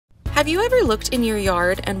Have you ever looked in your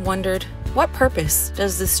yard and wondered, what purpose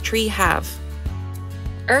does this tree have?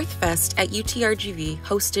 EarthFest at UTRGV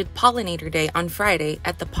hosted Pollinator Day on Friday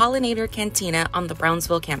at the Pollinator Cantina on the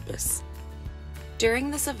Brownsville Campus. During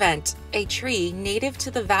this event, a tree native to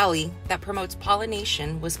the valley that promotes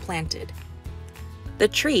pollination was planted. The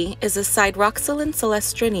tree is a sideroxylon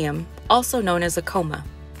celastrinum, also known as a coma.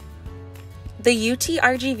 The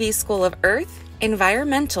UTRGV School of Earth,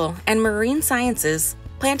 Environmental, and Marine Sciences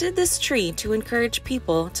planted this tree to encourage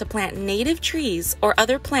people to plant native trees or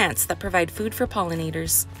other plants that provide food for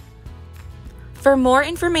pollinators. For more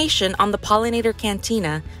information on the Pollinator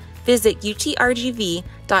Cantina, visit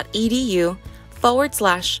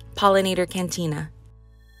utrgv.edu/Pollinator Cantina.